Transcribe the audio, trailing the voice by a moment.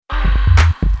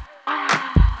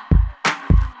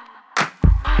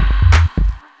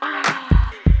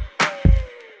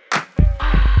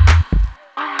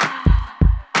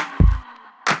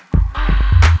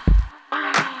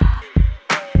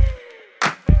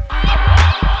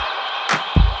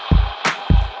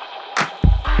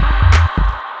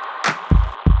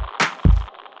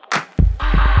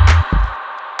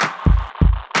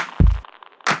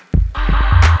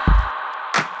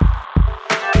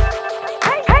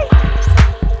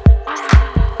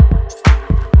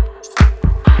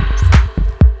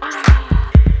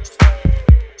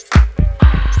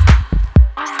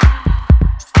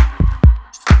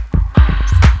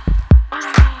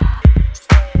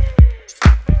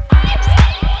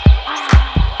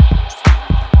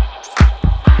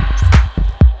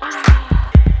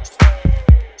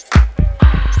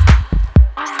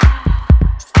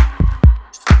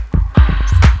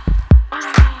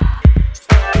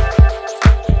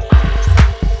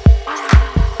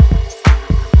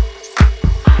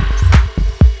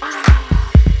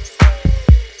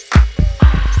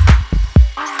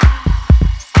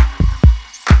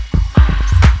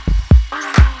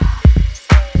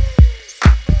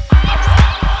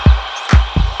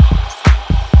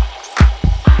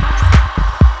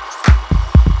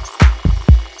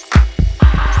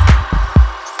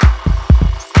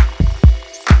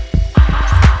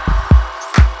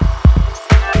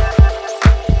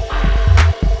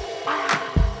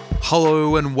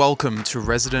Hello and welcome to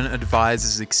Resident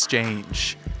Advisors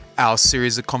Exchange, our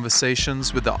series of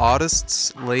conversations with the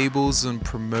artists, labels and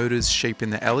promoters shaping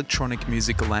the electronic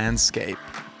music landscape.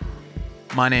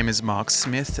 My name is Mark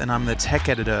Smith and I'm the tech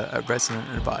editor at Resident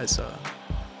Advisor.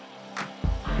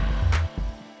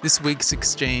 This week's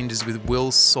exchange is with Will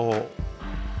Saul.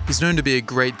 He's known to be a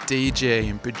great DJ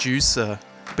and producer,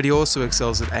 but he also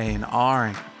excels at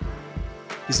A&Ring.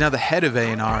 He's now the head of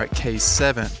A&R at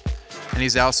K7, and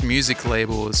his house music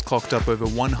label has clocked up over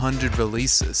 100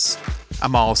 releases, a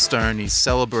milestone he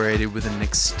celebrated with an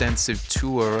extensive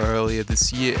tour earlier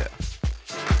this year.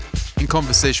 In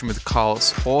conversation with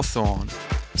Carlos Hawthorne,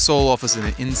 Saul offers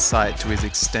an insight to his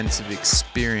extensive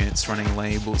experience running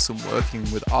labels and working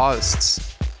with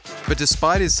artists. But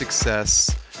despite his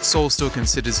success, Saul still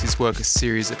considers his work a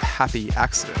series of happy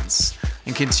accidents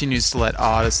and continues to let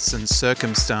artists and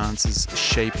circumstances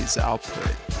shape his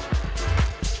output.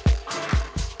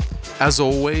 As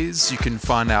always, you can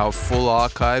find our full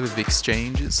archive of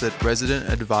exchanges at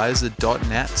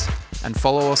residentadvisor.net and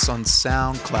follow us on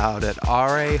SoundCloud at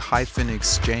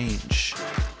RA-Exchange.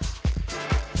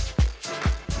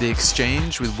 The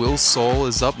Exchange with Will Saul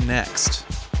is up next.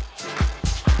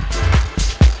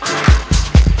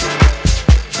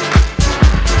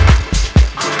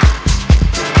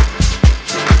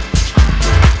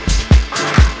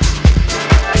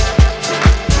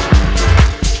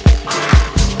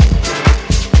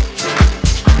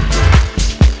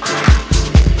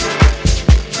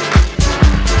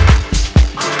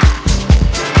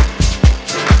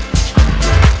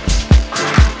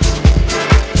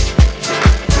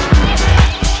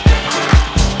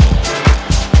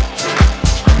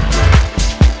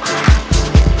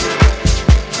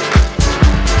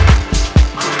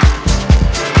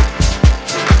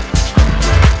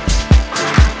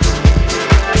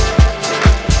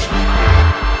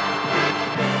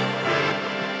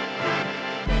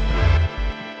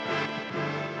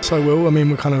 So Will,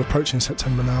 we're kind of approaching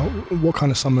September now. What kind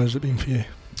of summer has it been for you?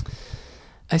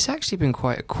 It's actually been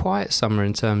quite a quiet summer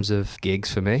in terms of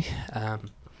gigs for me.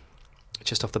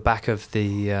 Just off the back of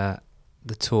the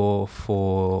tour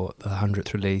for the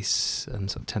 100th release and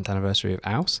sort of 10th anniversary of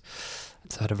Ouse.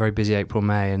 So I had a very busy April,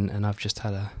 May, and I've just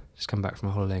come back from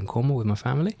a holiday in Cornwall with my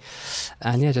family.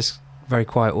 And yeah, just very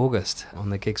quiet August on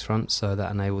the gigs front, so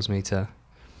that enables me to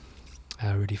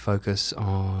really focus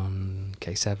on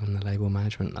K7, the label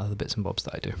management, and other bits and bobs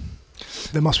that I do.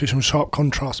 There must be some sharp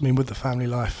contrast, with the family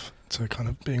life to kind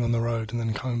of being on the road and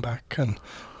then coming back and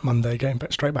Monday getting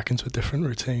straight back into a different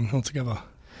routine altogether.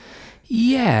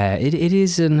 Yeah, it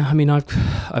is, and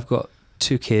I've got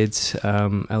two kids.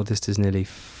 Eldest is nearly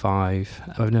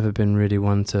 5. I've never been really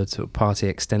one to party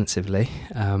extensively.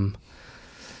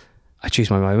 I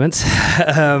choose my moments,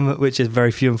 which is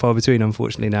very few and far between,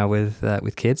 unfortunately, now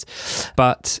with kids.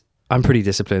 But I'm pretty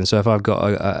disciplined, so if I've got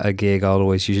a gig, I'll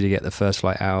always usually get the first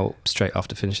flight out straight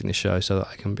after finishing the show so that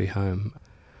I can be home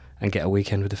and get a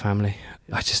weekend with the family.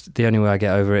 The only way I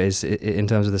get over it is, in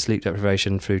terms of the sleep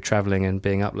deprivation through travelling and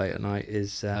being up late at night,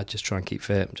 is I just try and keep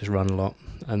fit, just run a lot,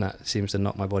 and that seems to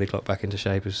knock my body clock back into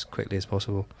shape as quickly as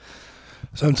possible.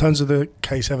 So in terms of the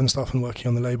K7 stuff and working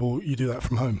on the label, you do that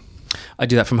from home? I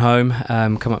do that from home,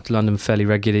 come up to London fairly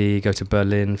regularly, go to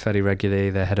Berlin fairly regularly,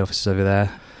 their head office is over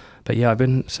there. But yeah, I've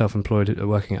been self-employed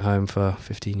working at home for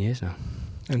 15 years now.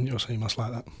 And you must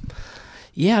like that?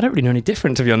 Yeah, I don't really know any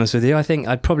different, to be honest with you. I think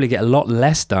I'd probably get a lot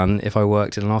less done if I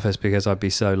worked in an office because I'd be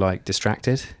so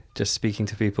distracted, just speaking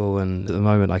to people, and at the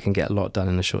moment I can get a lot done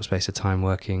in a short space of time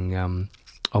working on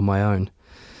my own.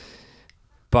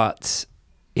 But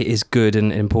it is good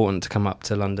and important to come up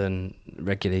to London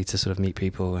regularly to sort of meet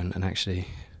people, and actually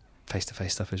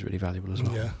face-to-face stuff is really valuable as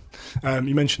well. Yeah.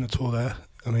 You mentioned the tour there.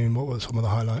 What were some of the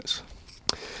highlights?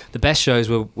 The best shows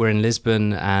were in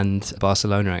Lisbon and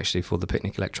Barcelona, actually, for the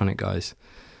Picnic Electronic guys.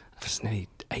 There's nearly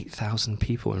 8,000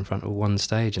 people in front of one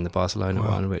stage in the Barcelona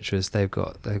one, which was they've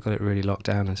got it really locked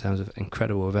down in terms of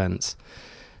incredible events.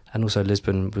 And also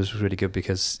Lisbon was really good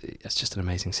because it's just an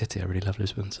amazing city. I really love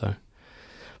Lisbon, so.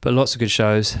 But lots of good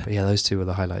shows. But yeah, those two were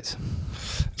the highlights.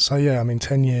 So yeah,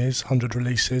 10 years, 100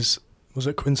 releases. Was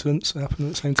it coincidence it happened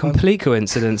at the same time? Complete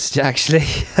coincidence, actually.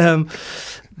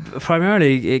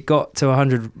 Primarily, it got to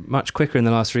 100 much quicker in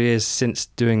the last 3 years since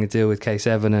doing a deal with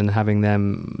K7 and having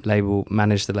them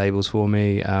manage the labels for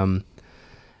me, and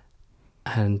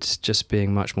just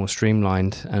being much more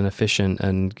streamlined and efficient.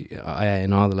 And I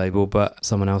A&R the label, but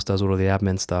someone else does all of the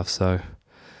admin stuff, so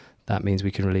that means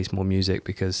we can release more music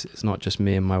because it's not just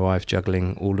me and my wife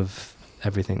juggling all of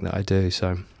everything that I do.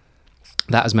 So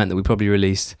that has meant that we probably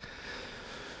released,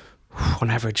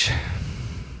 on average,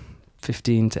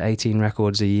 15 to 18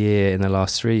 records a year in the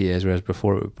last 3 years, whereas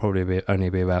before it would probably only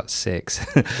be about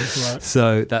 6. Right.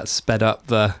 So that's sped up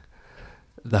the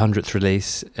 100th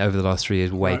release over the last 3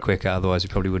 years way quicker. Otherwise, we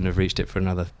probably wouldn't have reached it for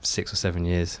another 6 or 7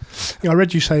 years. Yeah, I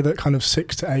read you say that kind of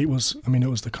 6 to 8 was, I mean, it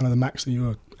was the kind of the max that you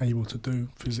were able to do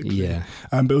physically. Yeah.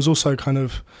 But it was also kind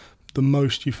of the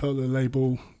most you felt the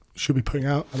label should be putting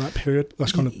out at that period.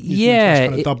 That's kind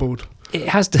of, doubled. It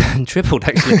has tripled,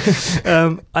 actually.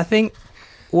 I think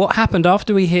what happened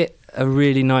after we hit a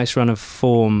really nice run of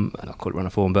form, I'll call it run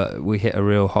of form, but we hit a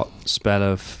real hot spell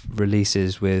of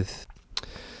releases with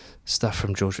stuff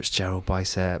from George Fitzgerald,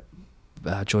 Bicep,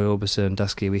 Joy Orbison,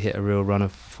 Dusky. We hit a real run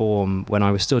of form when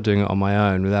I was still doing it on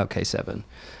my own without K7.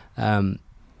 And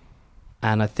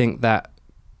I think that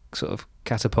sort of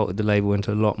catapulted the label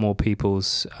into a lot more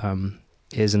people's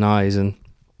ears and eyes. And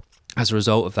as a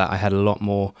result of that, I had a lot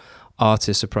more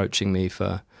artists approaching me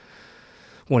for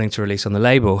wanting to release on the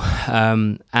label.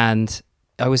 And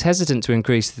I was hesitant to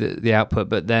increase the output,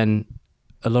 but then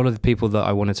a lot of the people that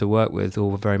I wanted to work with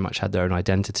all very much had their own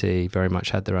identity, very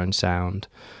much had their own sound.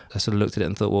 I sort of looked at it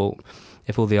and thought, well,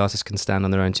 if all the artists can stand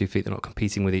on their own 2 feet, they're not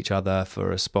competing with each other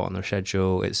for a spot on their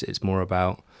schedule. It's more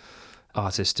about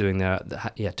artists doing their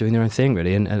own thing,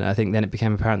 really. And I think then it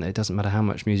became apparent that it doesn't matter how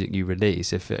much music you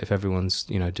release if everyone's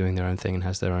doing their own thing and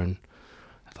has their own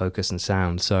focus and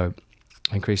sound. So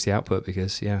I increased the output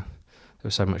because there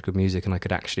was so much good music and I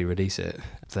could actually release it.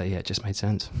 So it just made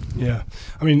sense. Yeah.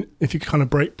 I mean, if you could kind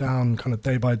of break down kind of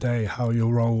day by day how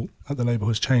your role at the label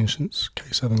has changed since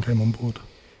K7 came on board.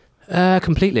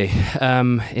 Completely.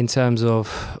 In terms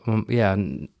of,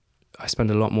 I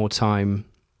spend a lot more time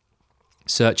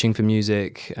searching for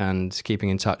music and keeping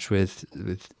in touch with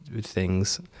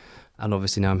things. And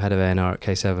obviously now I'm head of A&R at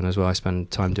K7 as well. I spend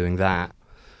time doing that.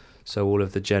 So all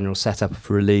of the general setup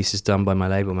for release is done by my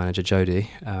label manager,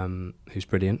 Jody, who's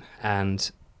brilliant.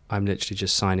 And I'm literally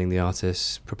just signing the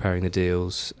artists, preparing the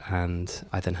deals, and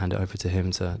I then hand it over to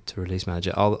him to release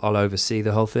manager. I'll oversee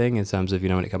the whole thing in terms of,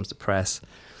 when it comes to press,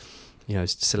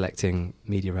 selecting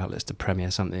media outlets to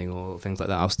premiere something or things like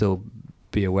that. I'll still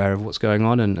be aware of what's going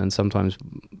on and sometimes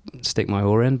stick my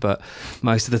oar in, but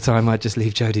most of the time I just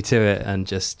leave Jody to it and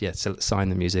just sign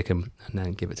the music and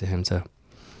then give it to him to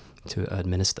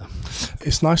administer.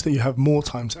 It's nice that you have more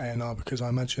time to A&R because I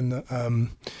imagine that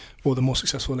the more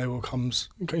successful label comes,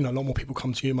 a lot more people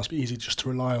come to you. It must be easy just to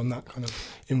rely on that kind of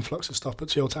influx of stuff, but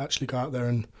to be able to actually go out there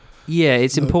and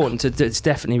it's important it's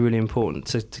definitely really important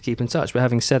to keep in touch. But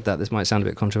having said that, this might sound a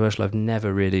bit controversial. I've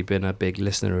never really been a big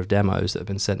listener of demos that have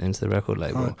been sent into the record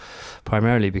label,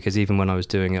 primarily because even when I was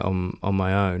doing it on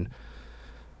my own,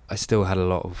 I still had a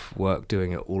lot of work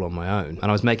doing it all on my own. And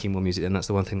I was making more music, and that's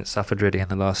the one thing that suffered really in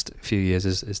the last few years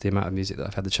is the amount of music that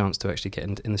I've had the chance to actually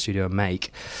get in the studio and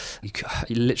make.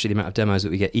 Literally the amount of demos that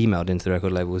we get emailed into the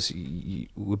record labels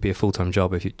would be a full-time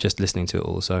job if you're just listening to it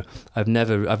all. So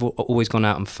I've always gone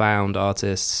out and found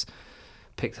artists,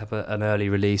 picked up an early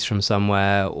release from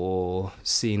somewhere or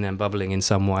seen them bubbling in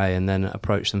some way and then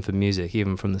approached them for music.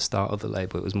 Even from the start of the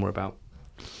label, it was more about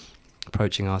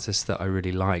approaching artists that I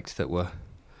really liked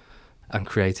and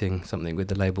creating something with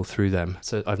the label through them.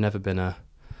 So I've never been a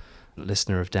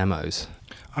listener of demos.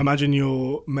 I imagine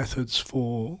your methods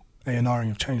for A&Ring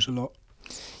have changed a lot.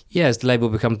 Yeah, as the label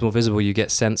becomes more visible, you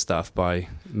get sent stuff by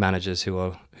managers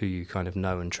who you kind of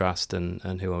know and trust and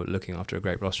who are looking after a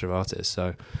great roster of artists.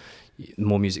 So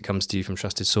more music comes to you from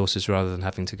trusted sources rather than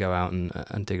having to go out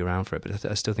and dig around for it. But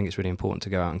I still think it's really important to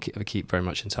go out and keep very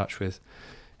much in touch with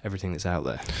everything that's out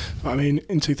there. I mean,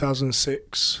 in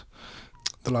 2006...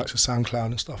 the likes of SoundCloud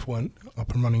and stuff weren't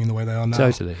up and running in the way they are now.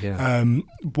 Totally, yeah.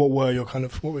 What were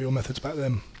your methods back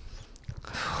then?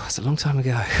 That's a long time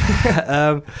ago.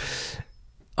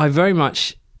 I very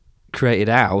much created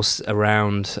Ouse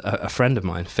around a friend of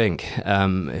mine, Fink,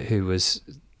 who was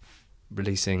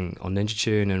releasing on Ninja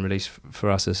Tune and released for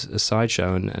us as a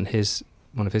sideshow, and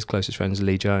one of his closest friends,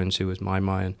 Lee Jones, who was my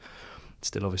and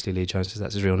still obviously Lee Jones because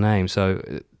that's his real name. So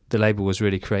the label was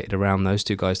really created around those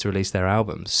two guys to release their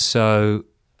albums. So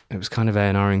it was kind of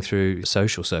A&Ring through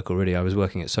social circle, really. I was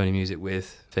working at Sony Music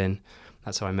with Finn.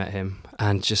 That's how I met him.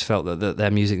 And just felt that their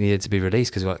music needed to be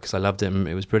released because I loved it and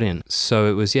it was brilliant. So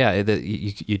it was,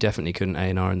 you definitely couldn't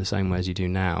A&R in the same way as you do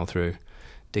now through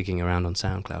digging around on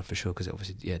SoundCloud for sure, because it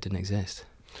obviously didn't exist.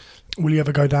 Will you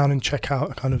ever go down and check out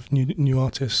a kind of new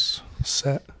artist's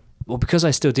set? Well, because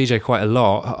I still DJ quite a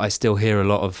lot, I still hear a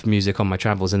lot of music on my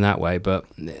travels in that way, but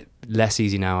less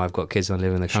easy now. I've got kids and I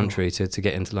live in the country to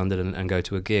get into London and go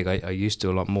to a gig. I used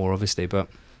to a lot more, obviously, but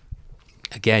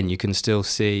again, you can still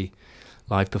see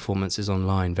live performances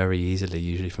online very easily,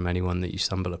 usually from anyone that you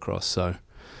stumble across. So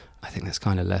I think that's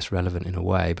kind of less relevant in a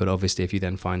way. But obviously, if you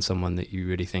then find someone that you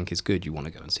really think is good, you want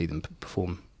to go and see them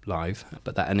perform live.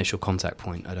 But that initial contact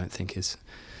point, I don't think is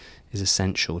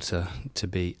essential to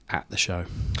be at the show.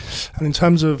 And in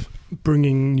terms of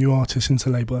bringing new artists into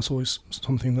the label, that's always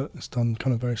something that's done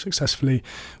kind of very successfully.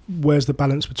 Where's the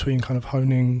balance between kind of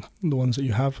honing the ones that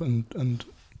you have and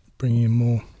bringing in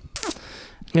more?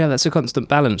 Yeah, that's a constant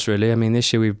balance, really. I mean,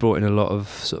 this year we've brought in a lot of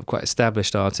sort of quite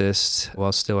established artists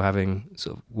while still having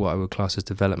sort of what I would class as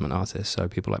development artists. So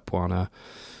people like Puana,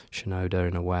 Shinoda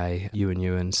in a way,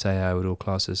 Ewan, Seiya, I would all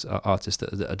class as artists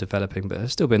that are developing but have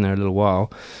still been there a little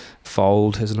while.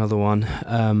 Fold is another one.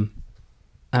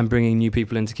 And bringing new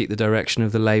people in to keep the direction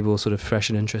of the label sort of fresh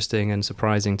and interesting and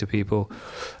surprising to people.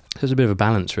 There's a bit of a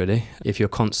balance, really. If you're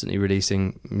constantly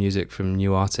releasing music from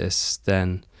new artists,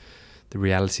 then the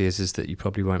reality is that you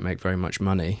probably won't make very much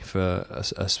money for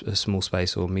a small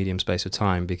space or medium space of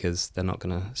time because they're not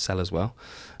going to sell as well.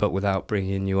 But without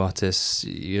bringing in new artists,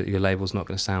 your label's not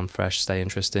going to sound fresh, stay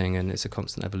interesting, and it's a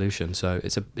constant evolution. So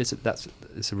it's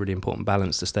a really important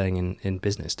balance to staying in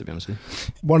business, to be honest with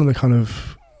you. One of the kind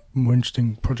of more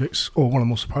interesting projects, or one of the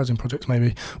more surprising projects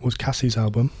maybe, was Cassie's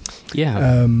album.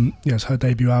 Yeah. It's her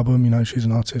debut album. You know, she's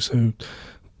an artist who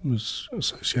was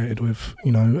associated with,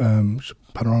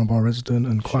 Panorama Bar resident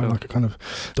and quite like a kind of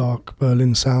dark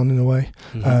Berlin sound in a way,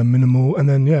 minimal. And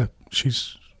then,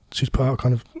 she's put out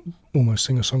kind of almost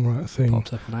singer-songwriter thing.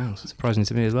 Popped up on ours. Surprising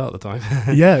to me as well at the time.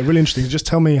 Yeah, really interesting. Just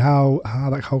tell me how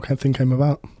that whole thing came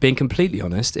about. Being completely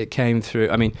honest, it came through,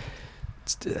 I mean,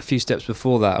 a few steps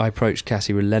before that, I approached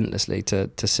Cassie relentlessly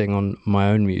to sing on my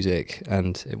own music,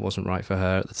 and it wasn't right for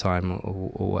her at the time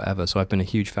or whatever. So I've been a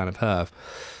huge fan of her.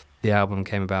 The album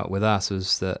came about with us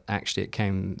was that actually it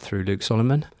came through Luke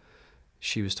Solomon.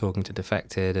 She was talking to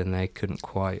Defected and they couldn't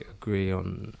quite agree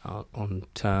on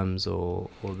terms or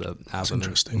the album. That's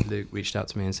interesting. Luke reached out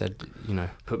to me and said,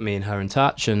 put me and her in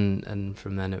touch, and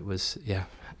from then it was,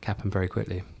 happened very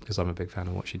quickly because I'm a big fan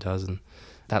of what she does, and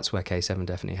that's where K7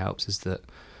 definitely helps, is that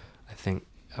I think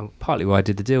partly why I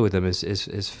did the deal with them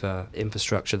is for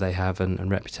infrastructure they have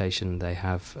and reputation they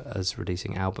have as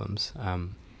releasing albums.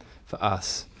 For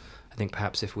us, I think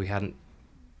perhaps if we hadn't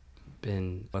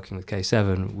been working with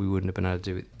K7, we wouldn't have been able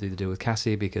to do the deal with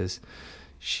Cassie, because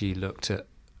she looked at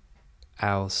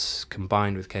ours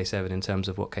combined with K7 in terms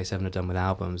of what K7 had done with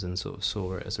albums and sort of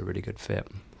saw it as a really good fit.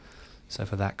 So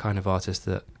for that kind of artist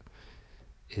that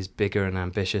is bigger and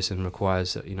ambitious and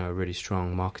requires a really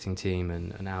strong marketing team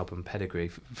and an album pedigree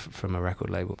from a record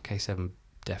label, K7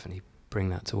 definitely bring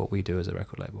that to what we do as a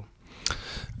record label.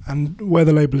 And where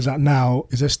the label is at now,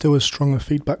 is there still as strong a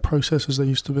feedback process as there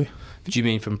used to be? Do you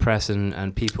mean from press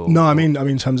and people? No, I mean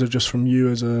in terms of just from you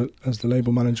as the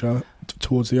label manager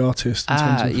towards the artist.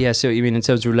 Yeah, so what you mean in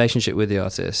terms of relationship with the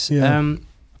artist? Yeah.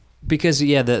 Because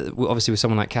obviously with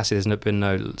someone like Cassie, there's been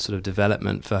no sort of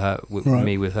development for her.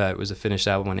 Me with her, it was a finished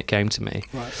album when it came to me.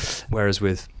 Right. Whereas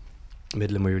with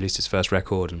Midland, we released his first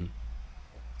record, and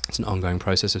it's an ongoing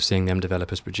process of seeing them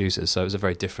develop as producers. So it was a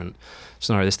very different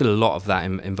scenario. There's still a lot of that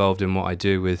involved in what I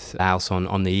do with Alce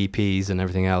on the EPs and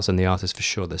everything else, and the artists for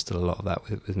sure. There's still a lot of that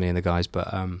with me and the guys, but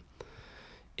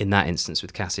in that instance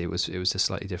with Cassie, it was a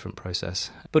slightly different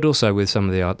process. But also with some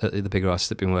of the bigger artists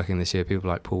that have been working this year, people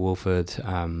like Paul Woolford.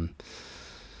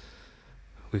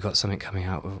 We've got something coming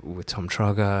out with Tom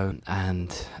Trago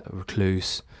and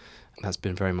Recluse. That's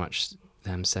been very much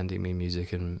them sending me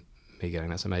music and me going,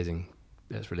 that's amazing,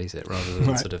 let's release it, rather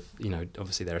than sort of,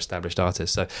 obviously they're established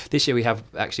artists. So this year we have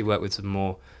actually worked with some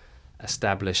more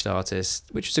established artists,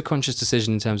 which was a conscious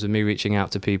decision in terms of me reaching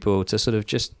out to people to sort of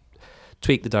just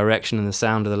tweak the direction and the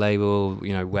sound of the label,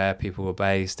 where people were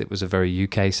based. It was a very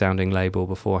UK sounding label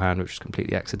beforehand, which was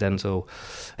completely accidental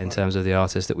in terms of the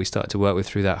artists that we started to work with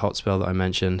through that hot spell that I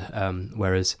mentioned,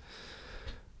 whereas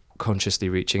consciously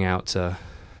reaching out to...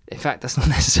 In fact, that's not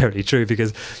necessarily true,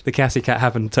 because the Cassie Cat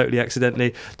happened totally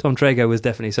accidentally. Tom Trago was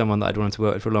definitely someone that I'd wanted to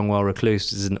work with for a long while.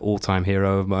 Recluse is an all-time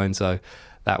hero of mine, so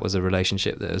that was a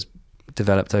relationship that has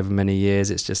developed over many years.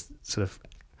 It's just sort of...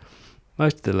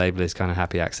 Most of the label is kind of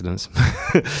happy accidents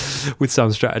with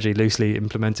some strategy loosely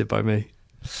implemented by me.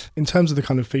 In terms of the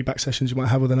kind of feedback sessions you might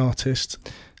have with an artist,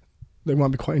 there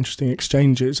might be quite interesting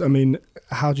exchanges. I mean,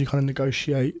 how do you kind of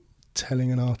negotiate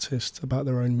telling an artist about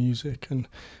their own music and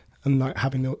like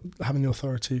having the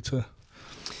authority to...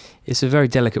 It's a very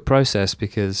delicate process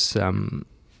because,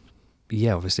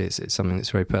 obviously it's something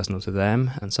that's very personal to them,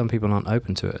 and some people aren't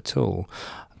open to it at all.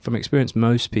 From experience,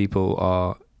 most people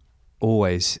are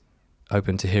always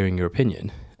open to hearing your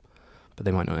opinion, but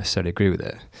they might not necessarily agree with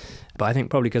it. But I think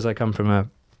probably because I come from a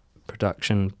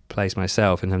production place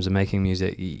myself in terms of making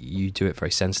music, you do it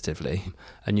very sensitively,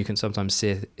 and you can sometimes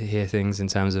hear things in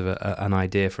terms of an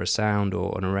idea for a sound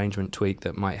or an arrangement tweak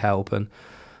that might help, and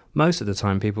most of the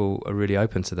time people are really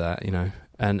open to that, you know.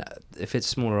 And if it's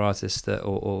smaller artists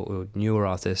or newer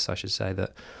artists, I should say,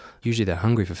 that usually they're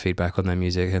hungry for feedback on their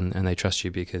music, and they trust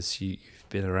you because you've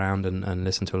been around and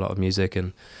listened to a lot of music,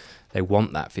 and they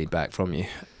want that feedback from you.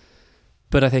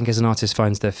 But I think as an artist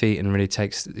finds their feet and really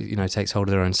takes hold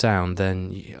of their own sound,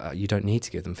 then you don't need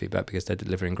to give them feedback because they're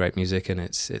delivering great music, and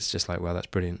it's just like, well, that's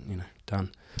brilliant, you know,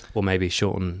 done. Or maybe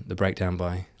shorten the breakdown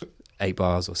by 8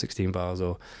 bars or 16 bars,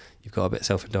 or you've got a bit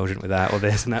self-indulgent with that or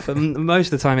this and that. But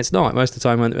most of the time it's not. Most of the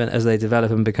time as they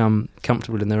develop and become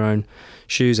comfortable in their own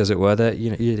shoes, as it were, that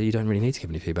you don't really need to give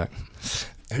any feedback.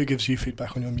 Who gives you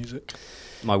feedback on your music?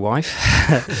 My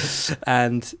wife.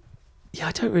 And yeah,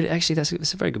 I don't really, actually,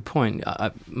 that's a very good point.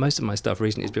 Most of my stuff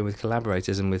recently has been with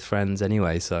collaborators and with friends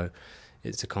anyway, so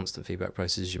it's a constant feedback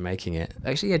process as you're making it.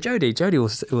 Actually, yeah, Jody will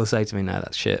say to me, no,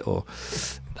 that's shit, or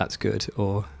that's good,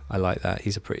 or I like that.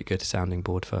 He's a pretty good sounding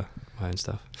board for my own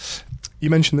stuff. You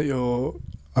mentioned that your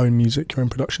own music, your own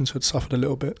productions had suffered a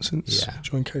little bit since you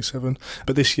joined K7,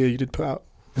 but this year you did put out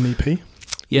an EP.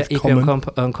 Yeah, EP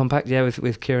on Compact, yeah,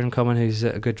 with Kieran Common, who's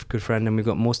a good friend, and we've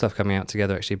got more stuff coming out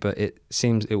together actually. But it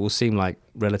will seem like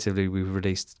relatively we've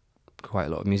released quite a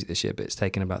lot of music this year, but it's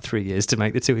taken about 3 years to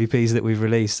make the 2 EPs that we've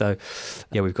released. So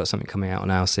yeah, we've got something coming out on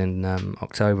House in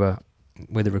October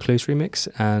with the Recluse remix,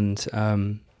 and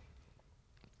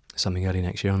something early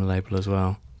next year on the label as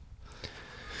well.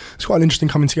 It's quite an interesting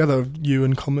coming together of you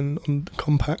and Common on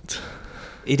Compact.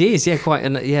 It is, yeah,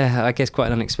 I guess quite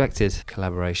an unexpected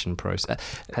collaboration process.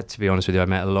 To be honest with you, I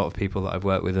met a lot of people that I've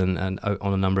worked with and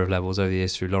on a number of levels over the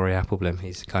years through Laurie Appleblim.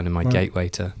 He's kind of my gateway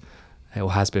to,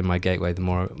 or has been my gateway the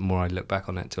more I look back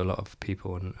on it, to a lot of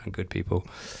people and good people.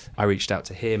 I reached out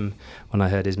to him when I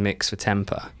heard his mix for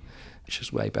Temper, which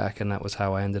was way back, and that was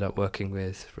how I ended up working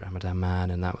with Ramadan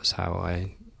Man, and that was how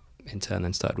I in turn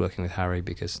then started working with Harry,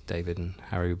 because David and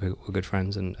Harry were good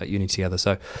friends and at uni together.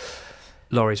 So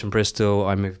Laurie's from Bristol.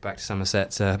 I moved back to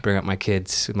Somerset to bring up my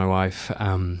kids with my wife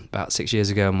about 6 years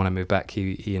ago, and when I moved back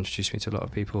he introduced me to a lot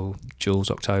of people.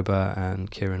 Jules, October and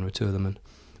Kieran were two of them, and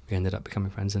we ended up becoming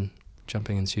friends and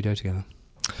jumping in the studio together.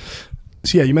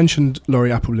 So yeah, you mentioned Laurie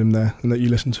Appleblim there and that you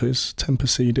listened to his Temper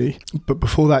CD, but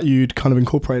before that you'd kind of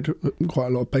incorporated quite a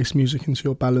lot of bass music into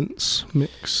your Balance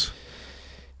mix.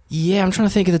 Yeah, I'm trying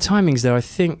to think of the timings there. I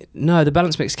think, no, the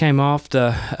Balance mix came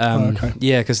after. Okay.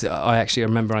 Yeah, because I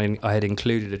remember I had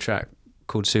included a track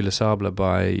called Sula Sabla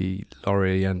by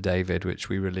Laurie and David, which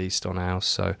we released on House.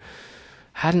 So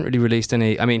hadn't really released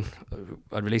any. I mean,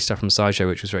 I released stuff from Sideshow,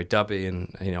 which was very dubby,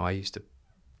 and you know, I used to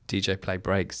DJ play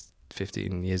breaks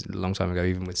 15 years, a long time ago,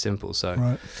 even with Simple. So,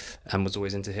 right. And was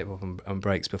always into hip hop and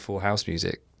breaks before house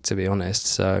music, to be honest.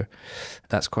 So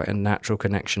that's quite a natural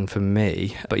connection for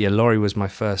me. But yeah, Laurie was my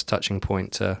first touching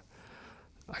point to,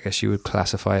 I guess you would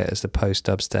classify it as the post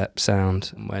dubstep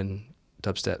sound, when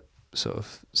dubstep sort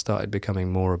of started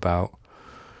becoming more about,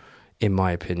 in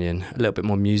my opinion, a little bit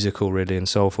more musical really and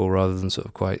soulful, rather than sort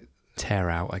of quite tear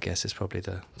out, I guess is probably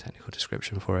the technical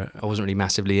description for it. I wasn't really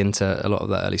massively into a lot of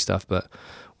that early stuff, but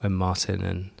when Martin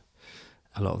and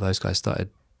a lot of those guys started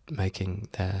making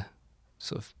their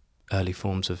sort of early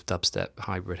forms of dubstep,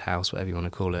 hybrid house, whatever you want to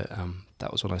call it,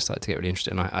 that was when I started to get really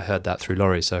interested, and I heard that through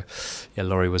Laurie. So yeah,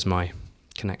 Laurie was my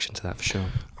connection to that for sure.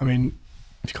 I mean,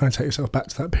 if you kind of take yourself back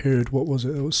to that period, what was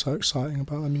it that was so exciting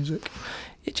about the music?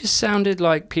 It just sounded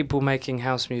like people making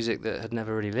house music that had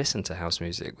never really listened to house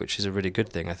music, which is a really good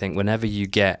thing. I think whenever you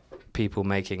get people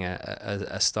making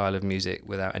a style of music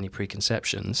without any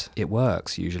preconceptions, it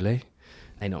works usually.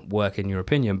 They not work in your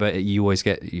opinion, but you always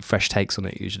get fresh takes on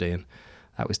it usually, and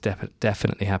that was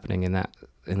definitely happening in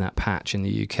that patch in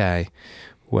the UK,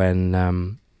 when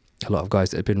a lot of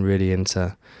guys that had been really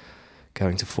into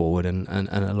going to Forward and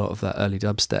a lot of that early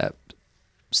dubstep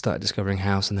started discovering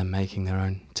house and then making their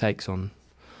own takes on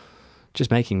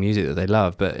just making music that they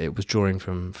love, but it was drawing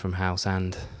from house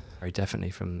and very definitely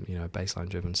from, you know, a bassline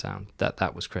driven sound.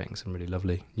 That was creating some really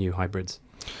lovely new hybrids.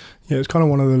 Yeah, it's kind of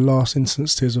one of the last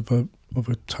instances of a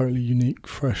totally unique,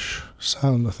 fresh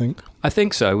sound, I think. I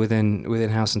think so, within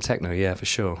house and techno, yeah, for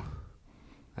sure.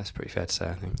 That's pretty fair to say,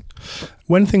 I think.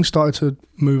 When things started to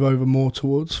move over more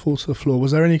towards Fall to the Floor,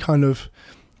 was there any part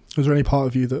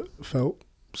of you that felt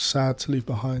sad to leave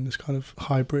behind this kind of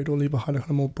hybrid, or leave behind a kind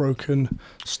of more broken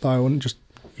style and just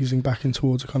easing back in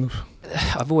towards a kind of...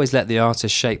 I've always let the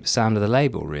artist shape the sound of the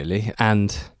label, really,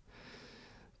 and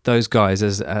those guys,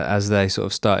 as they sort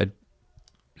of started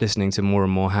listening to more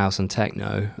and more house and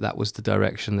techno, that was the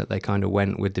direction that they kind of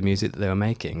went with the music that they were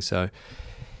making. So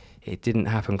it didn't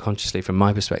happen consciously from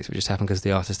my perspective. It just happened because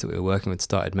the artists that we were working with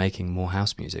started making more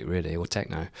house music, really, or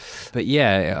techno. But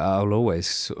yeah, I'll always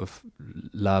sort of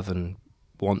love and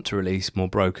want to release more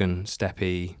broken,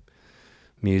 steppy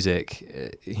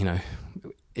music.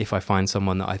 If I find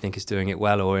someone that I think is doing it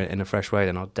well or in a fresh way,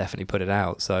 then I'll definitely put it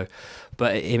out. So,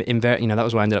 but that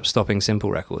was why I ended up stopping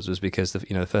Simple Records, was because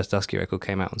the first Dusky record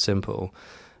came out on Simple,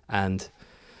 and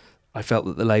I felt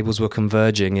that the labels were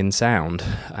converging in sound,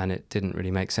 and it didn't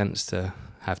really make sense to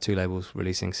have two labels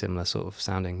releasing similar sort of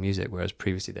sounding music, whereas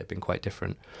previously they'd been quite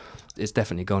different. It's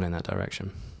definitely gone in that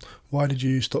direction. Why did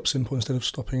you stop Simple instead of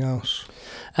stopping House?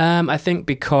 I think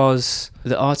because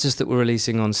the artists that were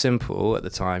releasing on Simple at the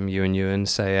time, Ewan,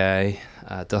 Say,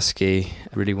 Dusky,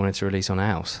 really wanted to release on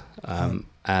House,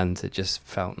 and it just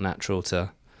felt natural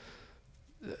to.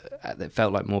 It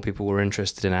felt like more people were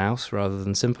interested in House rather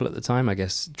than Simple at the time. I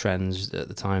guess trends at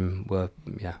the time were,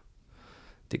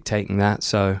 dictating that.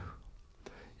 So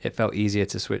it felt easier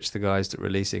to switch the guys that were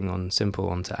releasing on Simple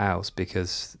onto House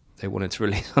because they wanted to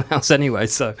release on House anyway.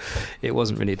 So it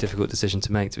wasn't really a difficult decision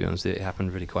to make, to be honest. It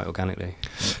happened really quite organically.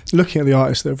 Looking at the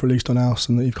artists that have released on House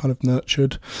and that you've kind of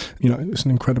nurtured, it's an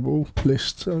incredible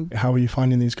list. How are you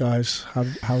finding these guys?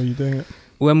 How are you doing it?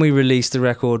 When we released the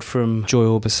record from Joy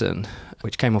Orbison,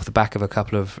 which came off the back of a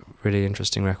couple of really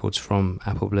interesting records from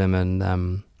Apple Blim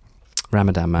and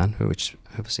Ramadan Man, which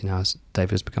obviously now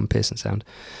David has become Pearson Sound.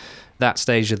 That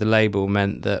stage of the label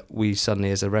meant that we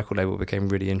suddenly, as a record label, became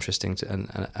really interesting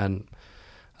and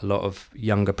a lot of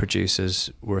younger producers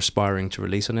were aspiring to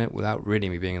release on it without really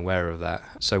me being aware of that.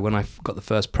 So when I got the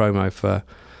first promo for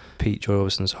Pete Joy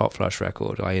Orbison's Hot Flush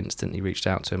record, I instantly reached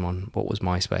out to him on what was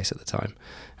MySpace at the time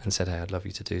and said, hey, I'd love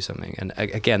you to do something. And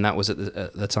again, that was at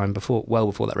the time before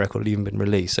that record had even been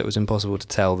released, so it was impossible to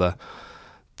tell the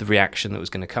reaction that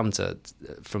was going to come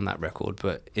from that record,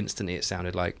 but instantly it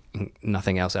sounded like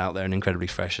nothing else out there and incredibly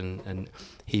fresh, and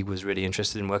he was really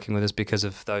interested in working with us because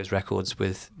of those records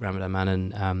with Ramadan Man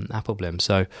and Apple Blim.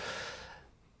 So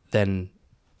then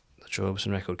the Joy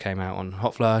Orbison record came out on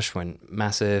Hot Flush, went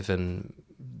massive, and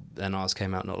then ours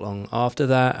came out not long after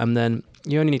that, and then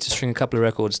you only need to string a couple of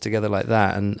records together like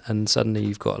that, and suddenly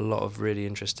you've got a lot of really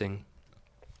interesting.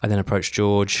 I then approached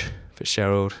George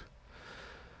Fitzgerald.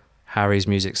 Harry's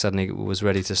music suddenly was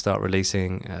ready to start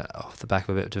releasing off the back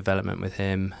of a bit of development with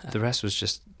him. The rest was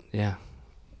just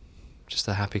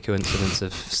a happy coincidence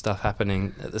of stuff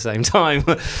happening at the same time.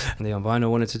 And the On Vinyl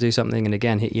wanted to do something, and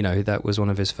again, that was one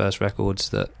of his first records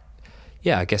that,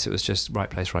 I guess it was just right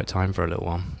place, right time for a little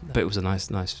while. But it was a nice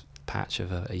patch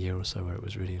of a year or so where it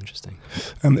was really interesting.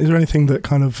 Is there anything that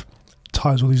kind of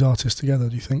ties all these artists together,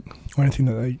 do you think? Or anything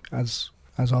that they, as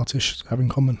artists, have in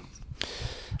common?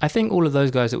 I think all of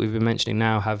those guys that we've been mentioning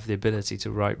now have the ability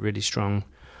to write really strong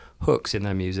hooks in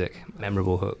their music,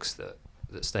 memorable hooks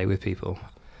that stay with people.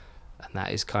 And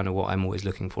that is kind of what I'm always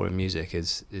looking for in music,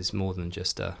 is more than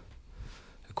just a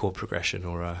chord progression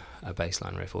or a bass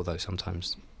line riff, although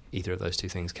sometimes either of those two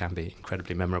things can be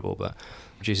incredibly memorable. But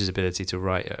producers' ability to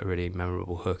write a really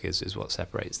memorable hook is what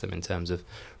separates them in terms of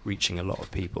reaching a lot of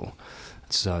people.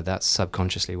 So that's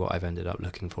subconsciously what I've ended up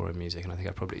looking for in music, and I think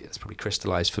it's probably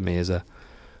crystallized for me as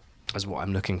what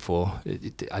I'm looking for.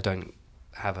 I don't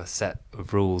have a set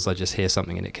of rules. I just hear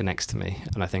something and it connects to me,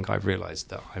 and I think I've realized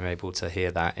that I'm able to hear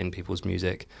that in people's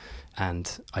music and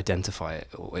identify it.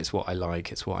 It's what I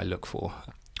like, it's what I look for.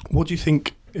 What do you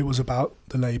think it was about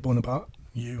the label and about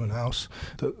you and House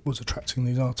that was attracting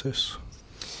these artists?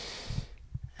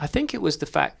 I think it was the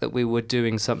fact that we were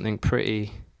doing something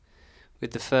pretty.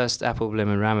 With the first Apple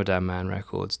Blim and Ramadan Man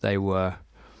records, they were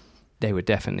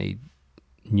definitely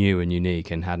new and unique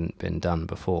and hadn't been done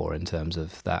before in terms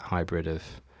of that hybrid of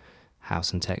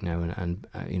house and techno and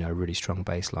a really strong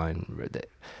bass line.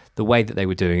 The way that they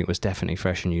were doing it was definitely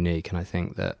fresh and unique, and I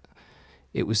think that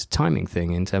it was a timing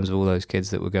thing in terms of all those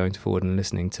kids that were going forward and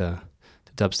listening to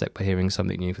dubstep by hearing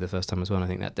something new for the first time as well. And I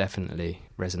think that definitely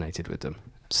resonated with them.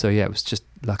 So yeah, it was just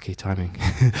lucky timing.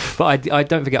 But I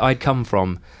don't forget, I'd come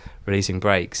from releasing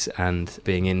breaks and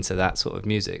being into that sort of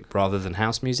music rather than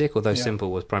house music, although Simple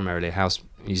was primarily a house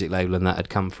music label, and that had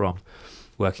come from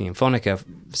working in Phonica.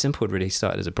 Simple had really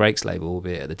started as a breaks label,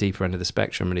 albeit at the deeper end of the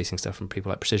spectrum, releasing stuff from people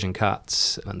like Precision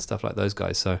Cuts and stuff like those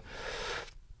guys. So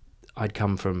I'd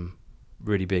come from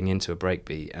really being into a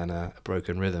breakbeat and a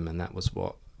broken rhythm, and that was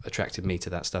what attracted me to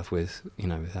that stuff with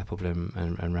Apple Blim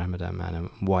and Ramadan Man, and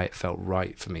why it felt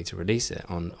right for me to release it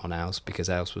on House, because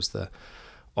House was the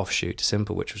offshoot to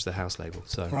Simple, which was the house label.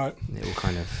 So It all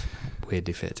kind of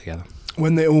weirdly fit together.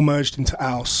 When they all merged into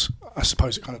House, I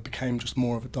suppose it kind of became just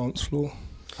more of a dance floor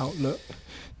outlet.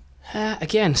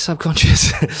 Again,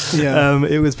 subconscious. Yeah.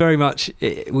 It was very much.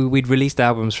 We'd released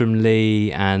albums from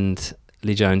Lee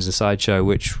Jones and Sideshow,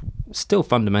 which still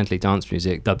fundamentally dance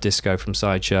music, dub disco from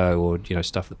Sideshow, or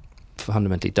stuff that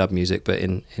fundamentally dub music, but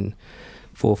in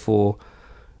 4/4.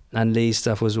 And Lee's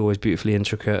stuff was always beautifully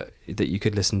intricate that you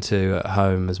could listen to at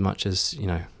home as much as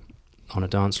on a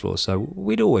dance floor. So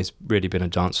we'd always really been a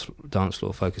dance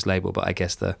floor focused label, but I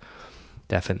guess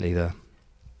definitely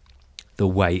the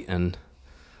weight and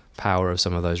power of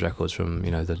some of those records from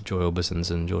the Joy Orbisons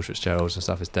and George Fitzgeralds and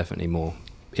stuff is definitely more.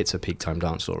 It's a peak time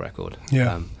dance floor record.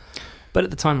 Yeah. But at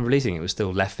the time of releasing it was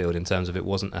still left field in terms of it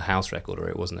wasn't a house record or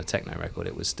it wasn't a techno record.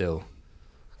 It was still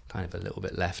kind of a little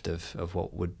bit left of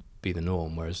what would be the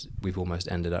norm, whereas we've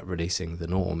almost ended up releasing the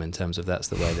norm in terms of that's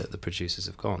the way that the producers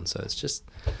have gone. So it's just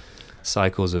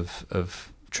cycles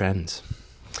of trends.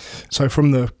 So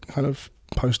from the kind of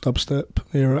post-dubstep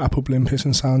era, Apple Olympus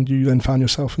and sound, you then found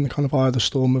yourself in the kind of eye of the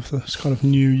storm of this kind of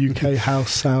new UK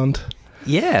house sound.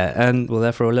 Yeah, and we were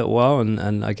there for a little while,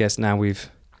 and I guess now we've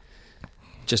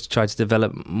just tried to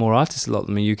develop more artists, a lot of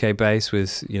them are UK based,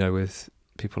 with with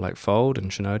people like Fold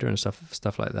and Shinoda and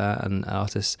stuff like that, and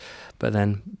artists, but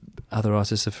then other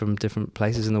artists are from different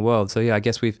places in the world. So yeah, I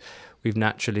guess we've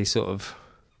naturally sort of,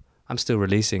 I'm still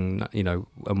releasing,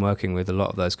 I'm working with a lot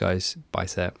of those guys,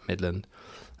 Bicep, Midland,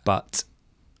 but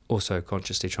also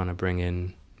consciously trying to bring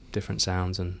in different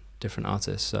sounds and different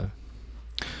artists, so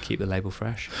keep the label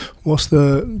fresh. What's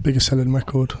the biggest selling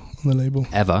record on the label?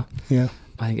 Ever? Yeah.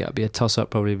 I think it would be a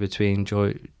toss-up probably between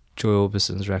Joy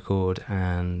Orbison's record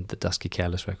and the Dusky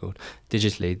Careless record.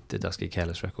 Digitally, the Dusky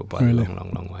Careless record by a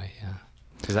long way, yeah.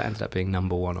 Because that ended up being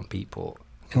number 1 on Beatport,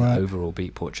 in the overall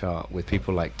Beatport chart, with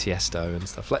people like Tiesto and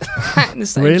stuff like that in the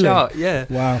same chart, yeah.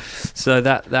 Wow. So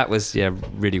that was,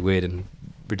 really weird and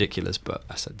ridiculous, but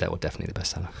I said that was definitely the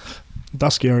bestseller.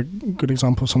 Dusky are a good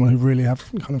example of someone who really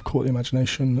have kind of caught the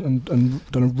imagination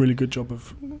and done a really good job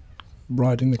of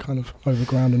riding the kind of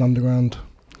overground and underground.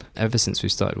 Ever since we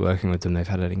started working with them, they've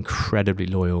had an incredibly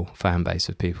loyal fan base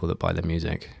of people that buy their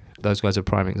music. Those guys are a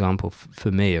prime example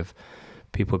for me of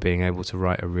people being able to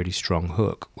write a really strong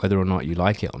hook, whether or not you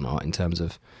like it or not, in terms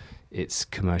of its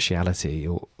commerciality.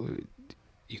 Or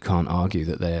you can't argue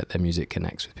that their music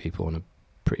connects with people on a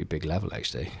pretty big level,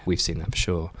 actually. We've seen that for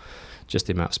sure. Just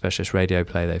the amount of specialist radio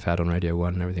play they've had on Radio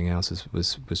 1 and everything else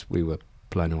was we were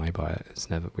blown away by it.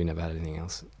 We never had anything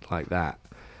else like that.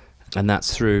 And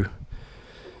that's through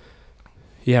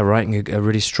writing a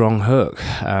really strong hook,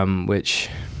 which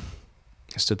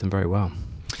stood them very well.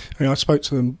 I spoke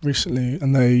to them recently,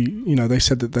 and they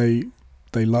said that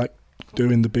they like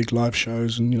doing the big live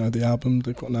shows and the album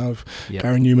they've got now of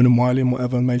Gary Newman and Wiley and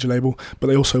whatever, major label, but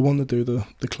they also want to do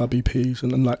the club EPs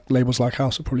and like labels like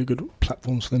House are probably good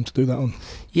platforms for them to do that on.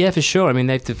 Yeah, for sure. I mean,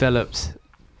 they've developed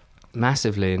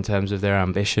massively in terms of their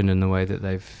ambition and the way that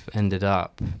they've ended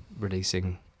up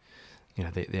releasing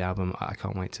the album. I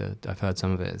can't wait to. I've heard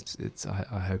some of it.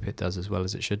 I hope it does as well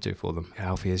as it should do for them.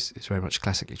 Alfie is very much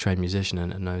classically trained musician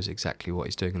and knows exactly what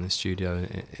he's doing in the studio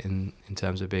in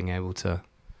terms of being able to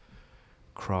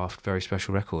craft very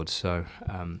special records. So,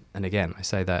 and again, I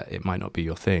say that it might not be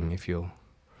your thing if you're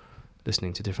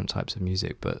listening to different types of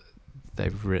music, but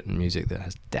they've written music that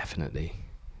has definitely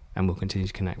and will continue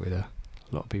to connect with a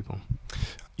lot of people.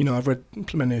 I've read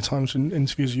many times in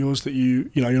interviews of yours that you're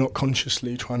not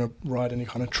consciously trying to ride any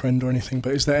kind of trend or anything,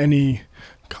 but is there any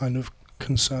kind of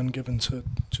concern given to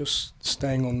just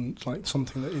staying on like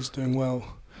something that is doing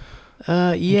well?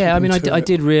 Yeah, I mean, I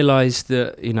did realise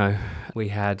that we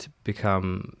had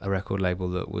become a record label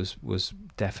that was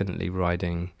definitely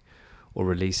riding or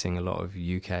releasing a lot of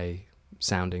UK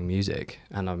sounding music,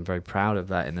 and I'm very proud of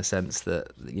that in the sense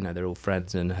that they're all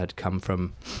friends and had come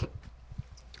from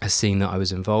a scene that I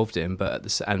was involved in,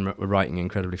 and writing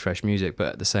incredibly fresh music.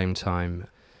 But at the same time,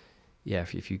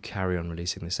 if you carry on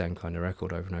releasing the same kind of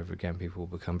record over and over again, people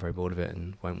will become very bored of it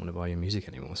and won't want to buy your music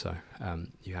anymore. So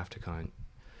you have to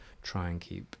try and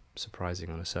keep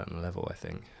surprising on a certain level, I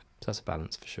think. So that's a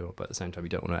balance for sure. But at the same time, you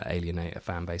don't want to alienate a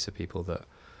fan base of people that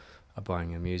are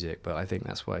buying your music. But I think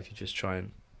that's why if you just try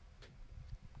and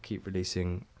keep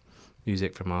releasing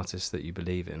music from artists that you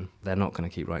believe in, they're not going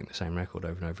to keep writing the same record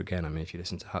over and over again. I mean, if you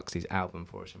listen to Huxley's album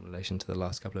for us in relation to the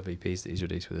last couple of EPs that he's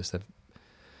released with us, they're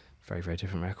very, very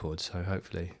different records. So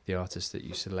hopefully the artists that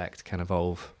you select can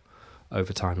evolve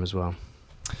over time as well.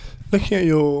 Looking at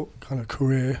your kind of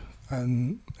career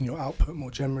and your output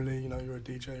more generally, you're a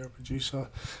DJ, you're a producer,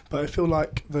 but I feel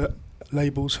like the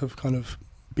labels have kind of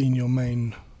been your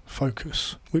main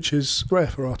focus, which is rare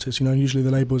for artists. Usually the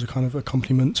labels are kind of a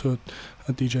complement to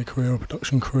a DJ career or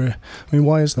production career. I mean,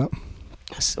 why is that?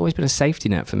 it's always been a safety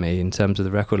net for me in terms of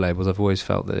the record labels. I've always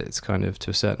felt that it's kind of,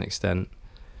 to a certain extent,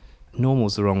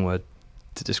 normal's the wrong word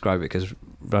to describe it, because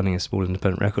running a small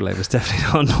independent record label is definitely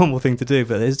not a normal thing to do,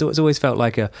 but it's always felt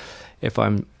like if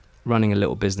I'm running a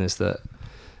little business that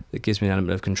gives me an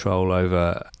element of control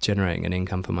over generating an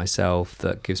income for myself,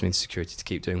 that gives me the security to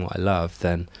keep doing what I love,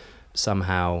 then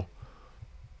somehow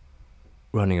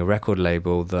running a record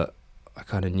label that I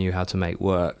kind of knew how to make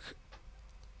work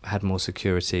had more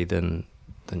security than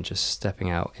just stepping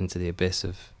out into the abyss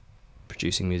of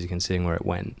producing music and seeing where it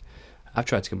went. I've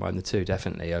tried to combine the two,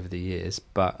 definitely, over the years,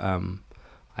 but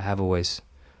I have always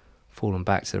fallen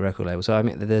back to the record label. So I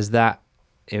mean, there's that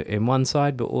in one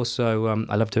side, but also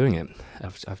I love doing it.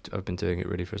 I've been doing it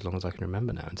really for as long as I can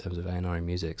remember now in terms of A&R in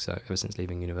music, so ever since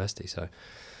leaving university. So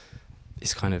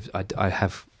it's kind of, I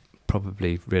have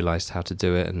probably realised how to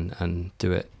do it and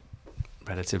do it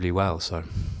relatively well. So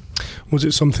was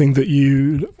it something that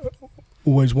you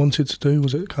always wanted to do?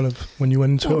 Was it kind of when you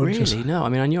went into Not it? Really, no. I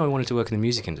mean, I knew I wanted to work in the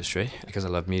music industry because I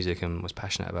love music and was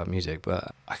passionate about music,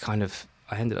 but I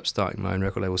ended up starting my own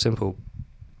record label, Simple,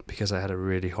 because I had a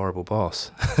really horrible boss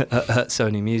at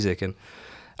Sony Music, and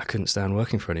I couldn't stand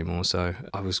working for anymore. So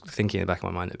I was thinking in the back of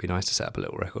my mind it'd be nice to set up a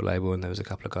little record label, and there was a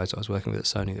couple of guys that I was working with at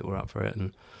Sony that were up for it,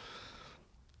 and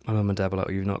my mum and dad were like,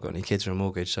 well, you've not got any kids or a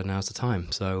mortgage, so now's the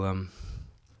time. So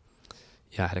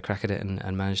I had a crack at it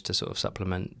and managed to sort of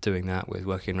supplement doing that with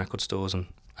working in record stores and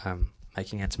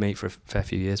making ends meet for a fair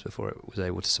few years before it was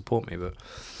able to support me. But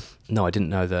no, I didn't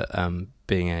know that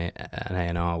being an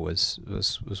A&R was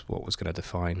what was going to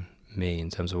define me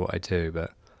in terms of what I do,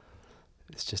 but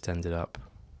it's just ended up,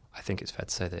 I think it's fair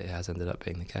to say that it has ended up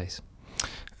being the case.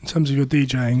 In terms of your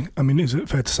DJing, I mean, is it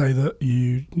fair to say that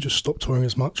you just stopped touring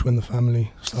as much when the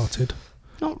family started?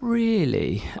 Not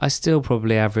really. I still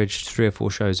probably averaged 3 or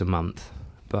 4 shows a month,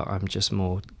 but I'm just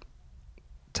more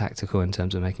tactical in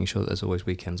terms of making sure that there's always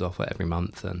weekends off every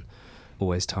month and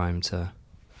always time to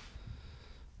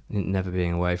never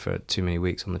being away for too many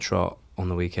weeks on the trot on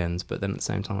the weekends. But then at the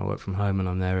same time I work from home and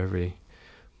I'm there every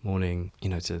morning,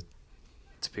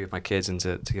 to be with my kids and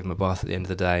to give them a bath at the end of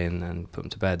the day and put them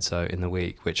to bed. So in the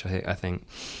week, which I think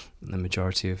the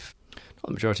majority of, not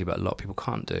the majority, but a lot of people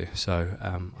can't do. So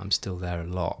I'm still there a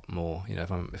lot more.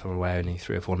 If I'm away only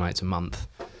 3 or 4 nights a month,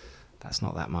 that's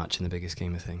not that much in the bigger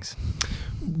scheme of things.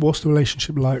 What's the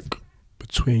relationship like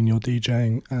between your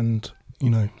DJing and,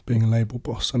 being a label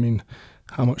boss? I mean,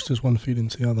 how much does one feed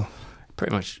into the other?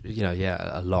 Pretty much,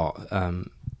 a lot.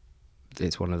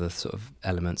 It's one of the sort of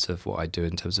elements of what I do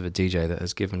in terms of a DJ that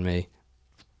has given me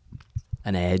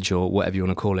an edge, or whatever you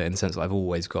want to call it, in the sense that I've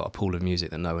always got a pool of music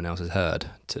that no one else has heard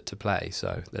to play.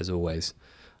 So there's always,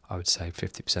 I would say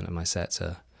 50% of my sets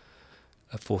are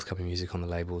forthcoming music on the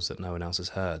labels that no one else has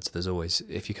heard. So there's always,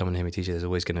 if you come and hear me DJ, there's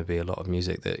always going to be a lot of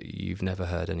music that you've never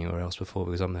heard anywhere else before,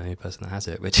 because I'm the only person that has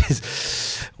it, which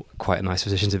is quite a nice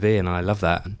position to be in, and I love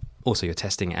that. And also you're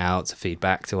testing it out to feed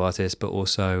back to artists, but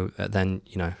also then,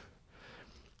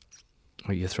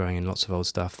 you're throwing in lots of old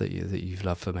stuff that you've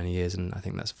loved for many years, and I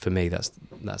think that's, for me, that's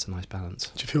a nice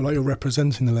balance. Do you feel like you're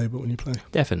representing the label when you play?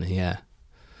 Definitely, yeah.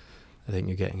 I think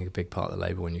you're getting a big part of the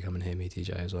label when you come and hear me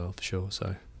DJ as well, for sure.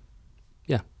 So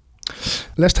yeah.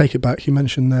 Let's take it back. You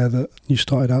mentioned there that you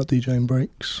started out DJing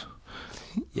breaks,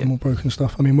 more broken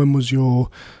stuff. I mean, what was your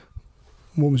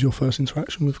first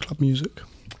interaction with club music?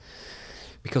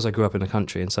 Because I grew up in the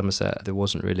country in Somerset, there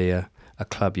wasn't really a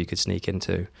club you could sneak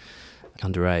into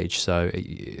underage, so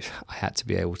I had to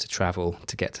be able to travel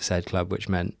to get to said club, which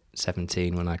meant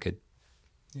 17 when I could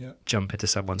jump into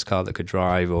someone's car that could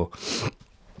drive, or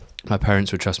my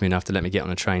parents would trust me enough to let me get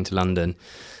on a train to London.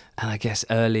 And I guess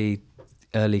early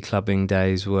clubbing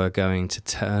days were going to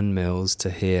Turnmills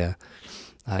to hear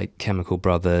like Chemical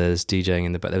Brothers DJing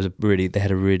in the back. They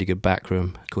had a really good back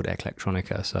room called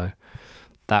Eclectronica, so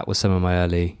that was some of my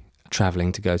early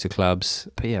travelling to go to clubs.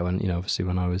 But yeah, obviously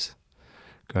when I was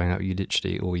growing up,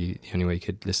 the only way you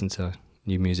could listen to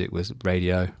new music was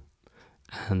radio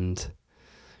and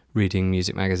reading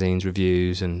music magazines,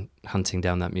 reviews, and hunting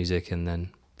down that music and then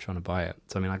trying to buy it.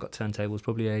 So I mean, I got turntables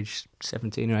probably age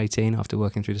 17 or 18 after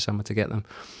working through the summer to get them.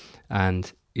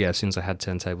 And yeah, as soon as I had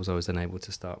turntables, I was then able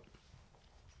to start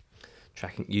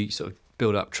tracking. You sort of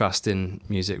build up trust in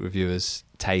music reviewers'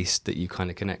 taste that you kind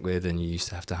of connect with, and you used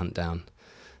to have to hunt down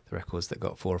the records that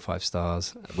got 4 or 5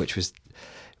 stars, which was,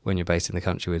 when you're based in the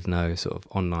country with no sort of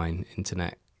online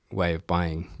internet way of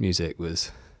buying music,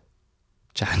 was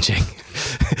challenging.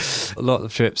 A lot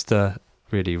of trips to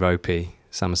really ropey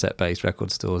Somerset-based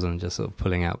record stores and just sort of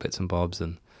pulling out bits and bobs.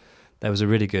 And there was a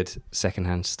really good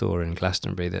second-hand store in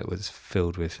Glastonbury that was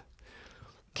filled with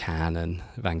Can and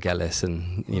Vangelis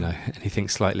and anything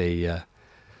slightly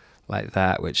like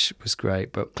that, which was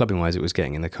great. But clubbing wise, it was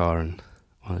getting in the car and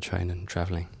on the train and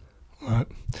travelling. Right.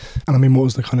 And I mean, what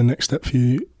was the kind of next step for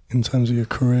you in terms of your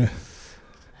career?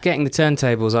 Getting the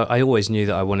turntables, I always knew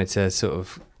that I wanted to sort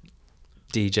of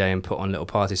DJ and put on little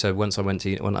parties. So when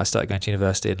I started going to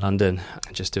university in London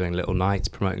and just doing little nights,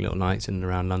 promoting little nights in and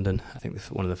around London, I think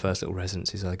one of the first little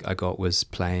residencies I got was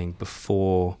playing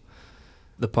before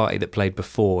the party that played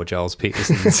before Giles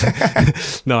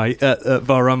Peterson's night at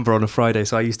Varumbra on a Friday.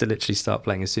 So I used to literally start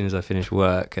playing as soon as I finished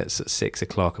work at 6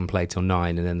 o'clock and play till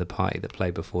 9, and then the party that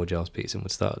played before Giles Peterson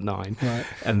would start at 9, right.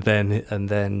 and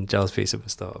then Giles Peterson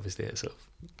would start obviously at sort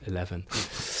of 11.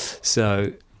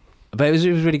 So, but it was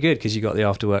really good because you got the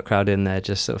after work crowd in there,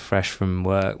 just sort of fresh from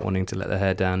work, wanting to let their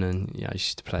hair down, and I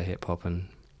used to play hip hop and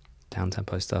down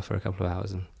tempo stuff for a couple of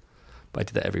hours, but I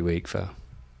did that every week for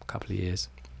a couple of years.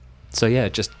 So yeah,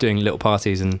 just doing little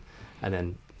parties and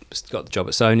then just got the job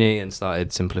at Sony and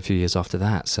started Simple a few years after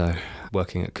that. So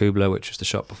working at Kubla, which was the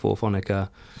shop before Phonica,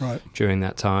 right. during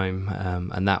that time.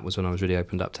 And that was when I was really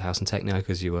opened up to house and techno,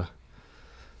 because you were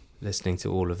listening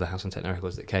to all of the house and techno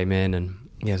records that came in. And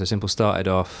yeah, so Simple started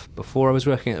off before I was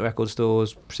working at the record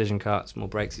stores, precision cuts, more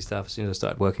breaksy stuff. As soon as I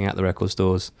started working at the record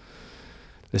stores,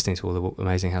 listening to all the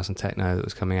amazing house and techno that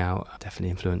was coming out, definitely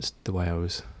influenced the way I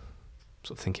was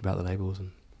sort of thinking about the labels.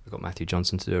 And I got Matthew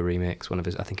Johnson to do a remix, one of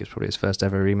his, I think it was probably his first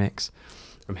ever remix,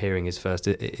 from hearing his first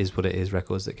It Is What It Is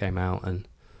records that came out, and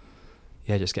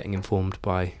yeah, just getting informed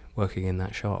by working in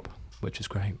that shop, which was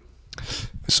great.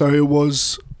 So it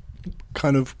was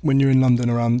kind of when you were in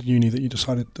London around uni that you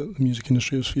decided that the music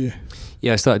industry was for you?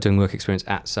 Yeah, I started doing work experience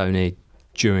at Sony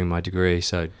during my degree,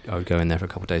 so I would go in there for a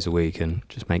couple of days a week and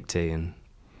just make tea and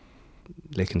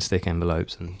lick and stick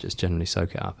envelopes and just generally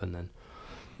soak it up. And then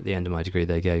at the end of my degree,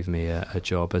 they gave me a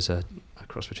job as a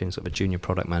cross between sort of a junior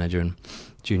product manager and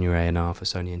junior A&R for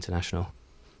Sony International.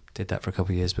 Did that for a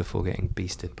couple of years before getting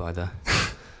beasted by the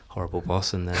horrible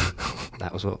boss, and then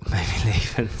that was what made me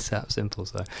leave and set up Simple.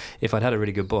 So if I'd had a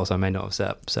really good boss, I may not have set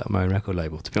up my own record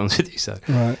label, to be honest with you. So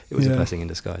right, it was a blessing in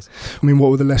disguise. I mean, what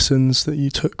were the lessons that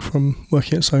you took from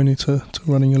working at Sony to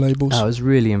running your labels? It was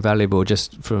really invaluable,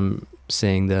 just from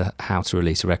seeing how to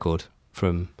release a record,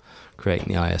 from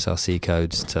creating the ISRC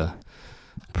codes to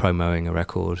promoting a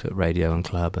record at radio and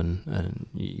club, and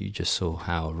you just saw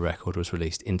how a record was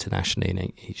released internationally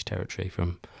in each territory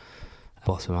from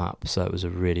bottom up. So it was a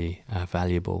really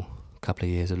valuable couple of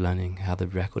years of learning how the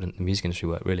record and the music industry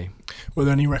worked, really. Were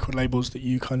there any record labels that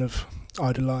you kind of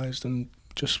idolised and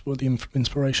just were the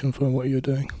inspiration for what you were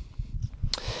doing?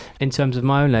 In terms of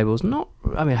my own labels,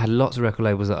 I had lots of record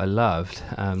labels that I loved.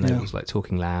 Labels like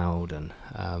Talking Loud, and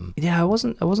I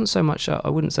wasn't so much. I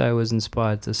wouldn't say I was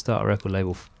inspired to start a record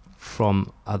label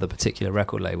from other particular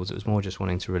record labels. It was more just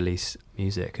wanting to release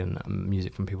music and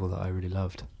music from people that I really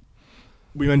loved.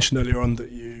 We mentioned earlier on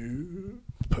that you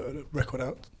put a record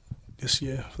out this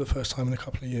year for the first time in a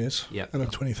couple of years. Yeah. And in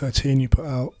 2013, you put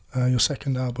out your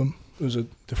second album. It was a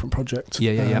different project.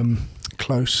 Yeah.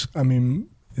 Close. I mean,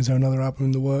 is there another album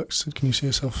in the works? Can you see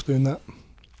yourself doing that?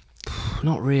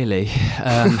 Not really.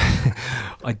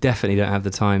 I definitely don't have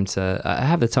the time to. I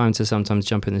have the time to sometimes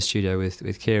jump in the studio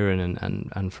with Kieran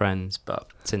and friends, but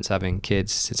since having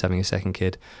a second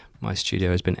kid, my studio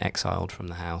has been exiled from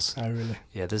the house. Oh, really?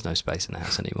 Yeah, there's no space in the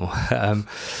house anymore.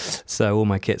 So all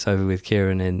my kit's over with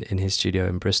Kieran in his studio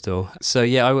in Bristol. So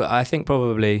yeah, I think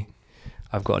probably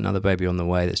I've got another baby on the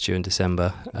way that's due in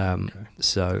December. Okay.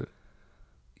 So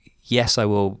yes, I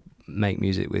will make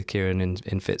music with Kieran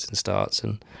in fits and starts,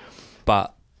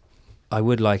 but I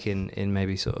would like in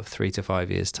maybe sort of 3 to 5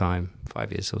 years' time,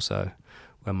 5 years or so,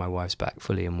 when my wife's back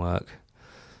fully in work,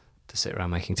 to sit around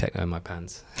making techno in my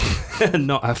pants and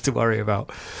not have to worry about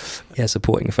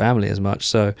supporting a family as much.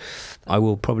 So I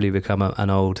will probably become an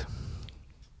old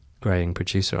greying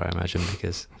producer, I imagine,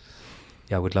 because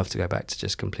I would love to go back to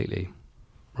just completely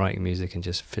writing music and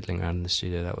just fiddling around in the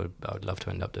studio. I would love to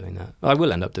end up doing that. I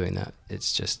will end up doing that.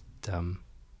 It's just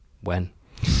when.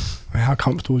 How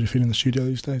comfortable do you feel in the studio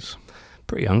these days?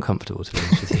 Pretty uncomfortable, to be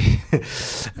honest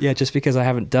with you. Yeah, just because I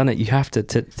haven't done it. You have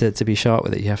to be sharp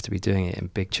with it. You have to be doing it in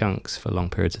big chunks for long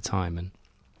periods of time. And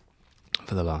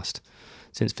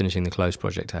since finishing the Close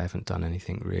project, I haven't done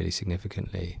anything really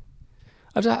significantly.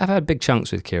 I've had big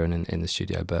chunks with Kieran in the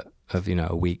studio, but of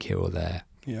a week here or there.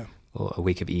 Yeah. Or a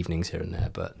week of evenings here and there,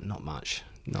 but not much.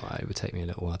 No, it would take me a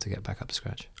little while to get back up to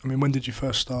scratch. I mean, when did you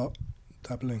first start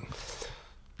dabbling?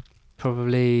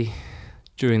 Probably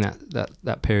during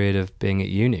that period of being at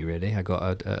uni, really. I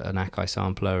got an Akai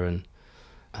sampler and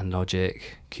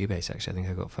Logic, Cubase actually, I think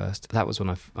I got first. That was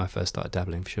when I first started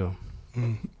dabbling, for sure.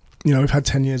 We've had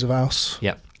 10 years of house.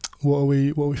 Yep. What are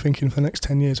we thinking for the next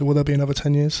 10 years? Or will there be another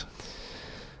 10 years?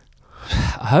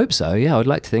 I hope so. Yeah, I would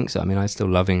like to think so. I mean, I'm still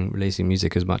loving releasing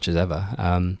music as much as ever.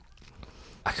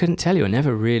 I couldn't tell you. I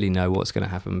never really know what's going to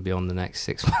happen beyond the next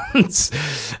 6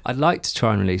 months. I'd like to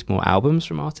try and release more albums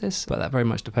from artists, but that very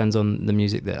much depends on the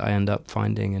music that I end up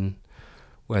finding and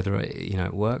whether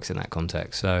it works in that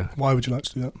context. So why would you like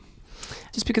to do that?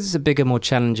 Just because it's a bigger, more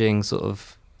challenging sort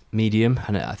of medium,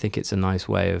 and I think it's a nice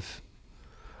way of.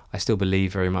 I still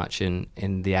believe very much in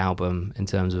the album in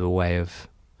terms of a way of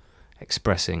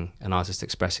expressing an artist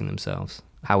expressing themselves.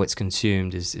 How it's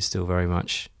consumed is still very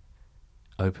much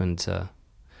open to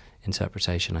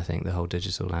interpretation. I think the whole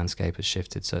digital landscape has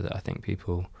shifted so that I think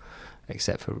people,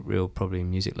 except for real probably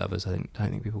music lovers, I don't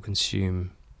think people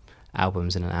consume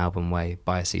albums in an album way,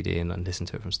 buy a CD and listen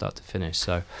to it from start to finish.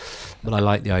 So, but I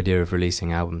like the idea of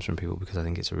releasing albums from people because I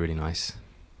think it's a really nice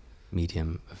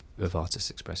medium of artists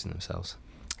expressing themselves.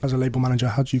 As a label manager,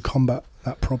 how do you combat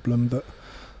that problem that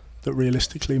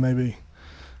realistically maybe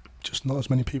just not as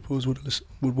many people as would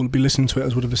be listening to it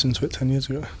as would have listened to it 10 years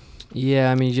ago?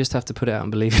 Yeah, I mean, you just have to put it out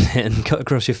and believe in it and cut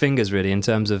across your fingers, really, in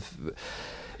terms of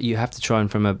you have to try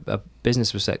and, from a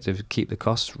business perspective, keep the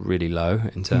costs really low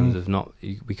in terms of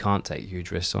we can't take huge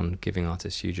risks on giving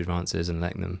artists huge advances and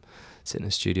letting them sit in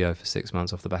the studio for 6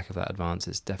 months off the back of that advance.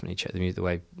 It's definitely check the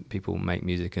way people make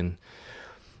music. And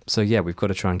so, yeah, we've got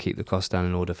to try and keep the costs down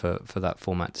in order for that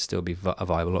format to still be a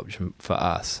viable option for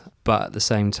us. But at the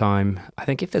same time, I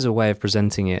think if there's a way of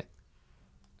presenting it,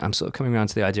 I'm sort of coming around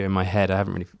to the idea in my head. I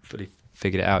haven't really fully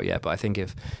figured it out yet, but I think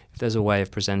if there's a way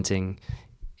of presenting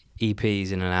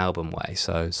EPs in an album way,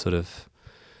 so sort of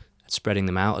spreading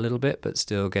them out a little bit, but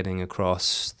still getting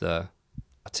across the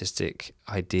artistic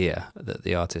idea that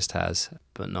the artist has,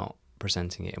 but not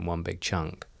presenting it in one big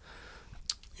chunk.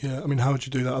 Yeah, I mean, how would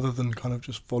you do that other than kind of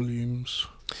just volumes?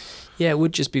 Yeah, it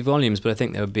would just be volumes, but I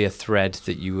think there would be a thread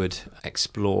that you would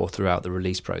explore throughout the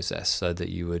release process, so that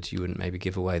you wouldn't maybe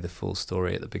give away the full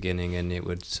story at the beginning, and it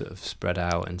would sort of spread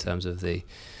out in terms of the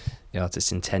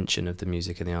artist's intention of the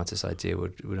music, and the artist's idea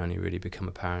would only really become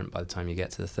apparent by the time you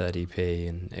get to the third EP,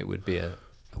 and it would be a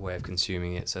way of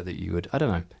consuming it so that you would, I don't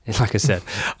know, like I said,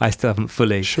 I still haven't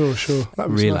fully sure. That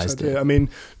was realised a nice idea. I mean,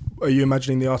 are you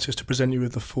imagining the artist to present you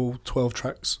with the full 12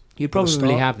 tracks? You'd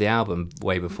probably have the album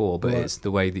way before, but right. It's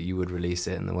the way that you would release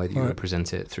it and the way that you would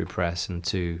present it through press and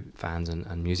to fans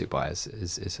and music buyers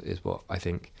is what I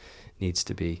think needs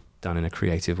to be done in a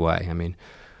creative way. I mean,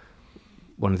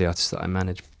 one of the artists that I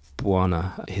manage,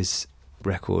 Buana, his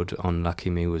record on Lucky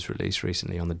Me was released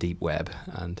recently on the deep web,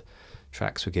 and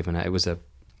tracks were given out. It was an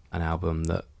album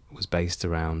that was based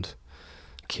around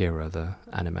Akira, the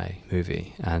anime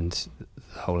movie, and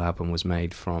the whole album was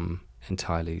made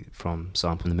entirely from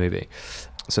sampling the movie.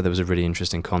 So there was a really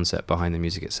interesting concept behind the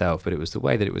music itself, but it was the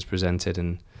way that it was presented,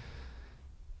 and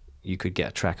you could get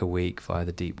a track a week via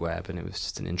the deep web, and it was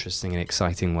just an interesting and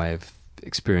exciting way of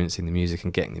experiencing the music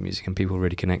and getting the music, and people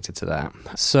really connected to that.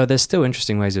 So there's still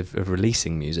interesting ways of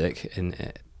releasing music,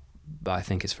 but I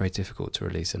think it's very difficult to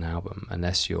release an album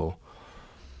unless you're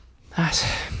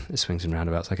it swings and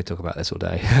roundabouts. I could talk about this all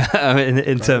day.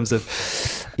 in terms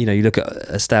of, you look at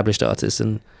established artists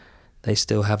and they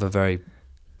still have a very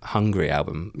hungry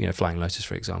album. Flying Lotus,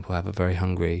 for example, have a very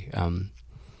hungry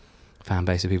fan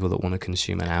base of people that want to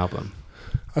consume an album.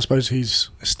 I suppose he's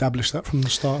established that from the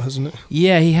start, hasn't it?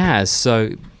 Yeah, he has.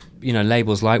 So,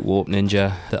 labels like Warp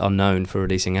Ninja that are known for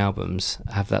releasing albums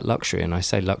have that luxury. And I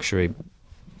say luxury,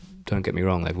 don't get me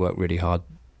wrong, they've worked really hard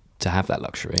to have that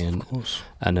luxury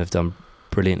and have done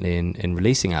brilliantly in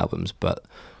releasing albums, but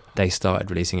they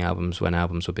started releasing albums when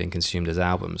albums were being consumed as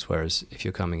albums, whereas if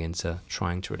you're coming into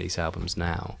trying to release albums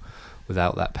now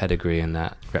without that pedigree and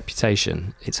that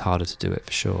reputation, it's harder to do it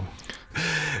for sure.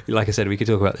 Like I said, we could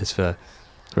talk about this for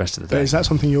the rest of the day. But is that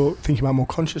something you're thinking about more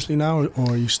consciously now,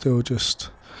 or are you still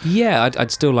just... Yeah, I'd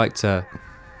still like to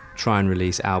try and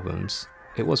release albums.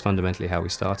 It was fundamentally how we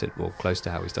started, or close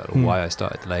to how we started, or why I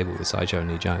started the label with Sideshow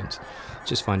and Lee Jones.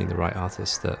 Just finding the right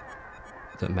artists that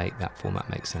make that format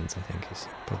make sense, I think, is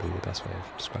probably the best way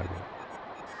of describing it.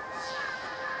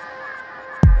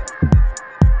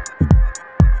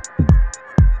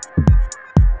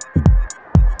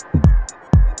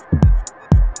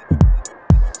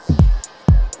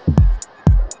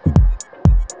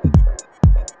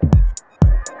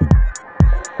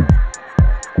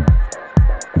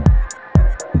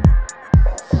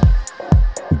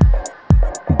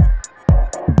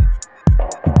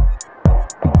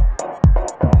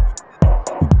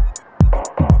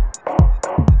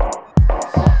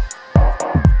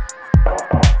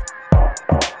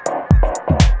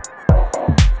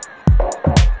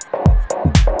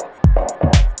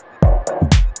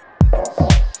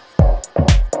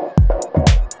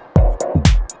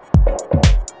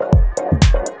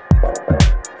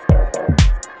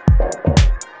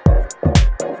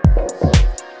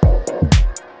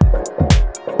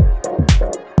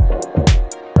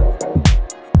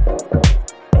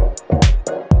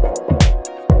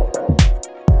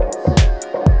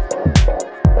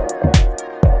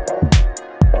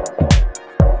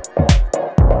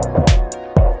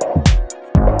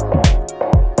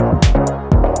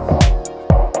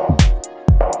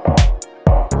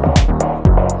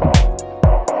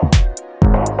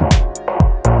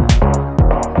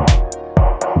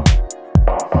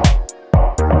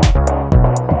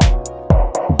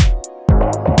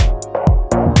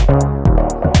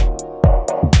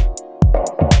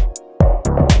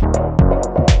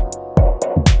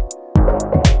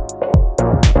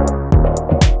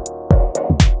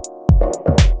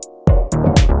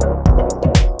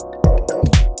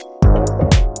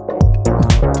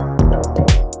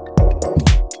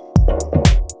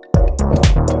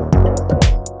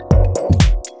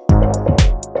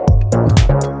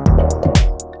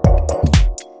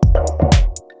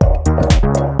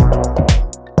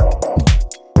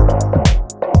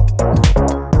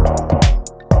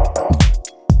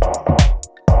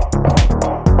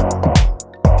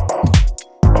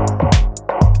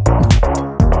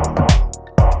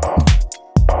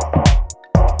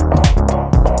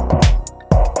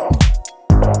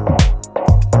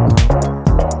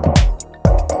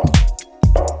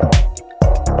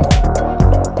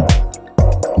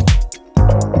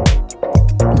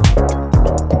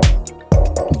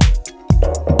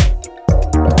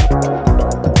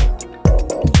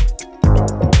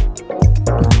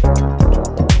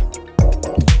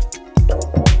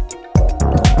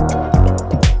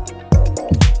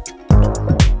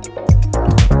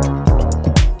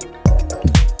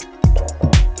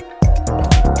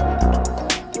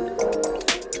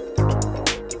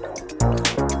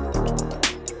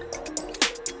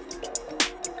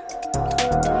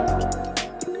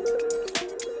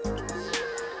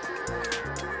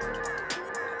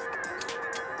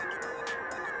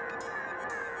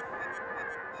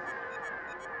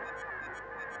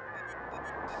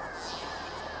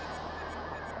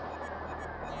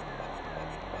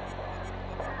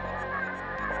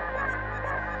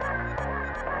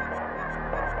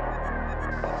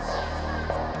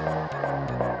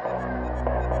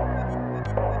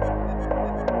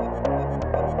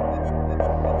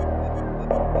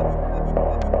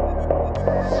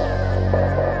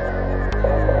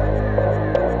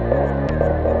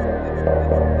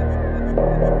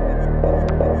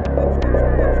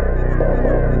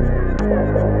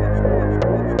 Bye.